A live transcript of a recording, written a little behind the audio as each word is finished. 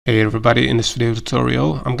Hey everybody, in this video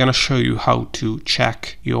tutorial I'm gonna show you how to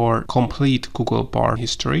check your complete Google Bard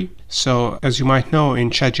history. So as you might know, in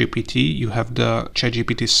ChatGPT you have the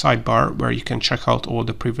ChatGPT sidebar where you can check out all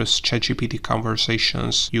the previous ChatGPT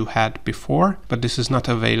conversations you had before, but this is not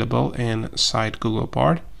available inside Google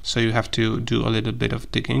Bard. So you have to do a little bit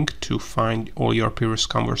of digging to find all your previous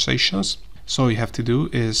conversations. So all you have to do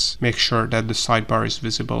is make sure that the sidebar is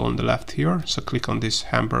visible on the left here. So click on this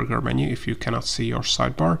hamburger menu if you cannot see your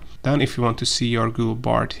sidebar. Then if you want to see your Google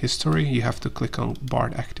Bard history, you have to click on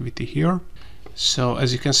Bard activity here. So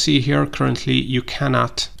as you can see here, currently you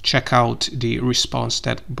cannot check out the response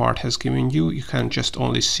that Bard has given you. You can just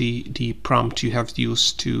only see the prompt you have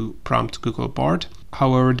used to prompt Google Bard.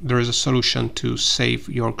 However, there is a solution to save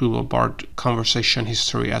your Google Bard conversation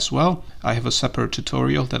history as well. I have a separate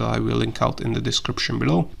tutorial that I will link out in the description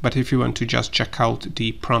below. But if you want to just check out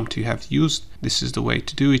the prompt you have used, this is the way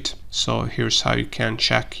to do it. So here's how you can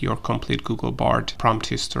check your complete Google Bard prompt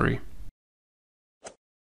history.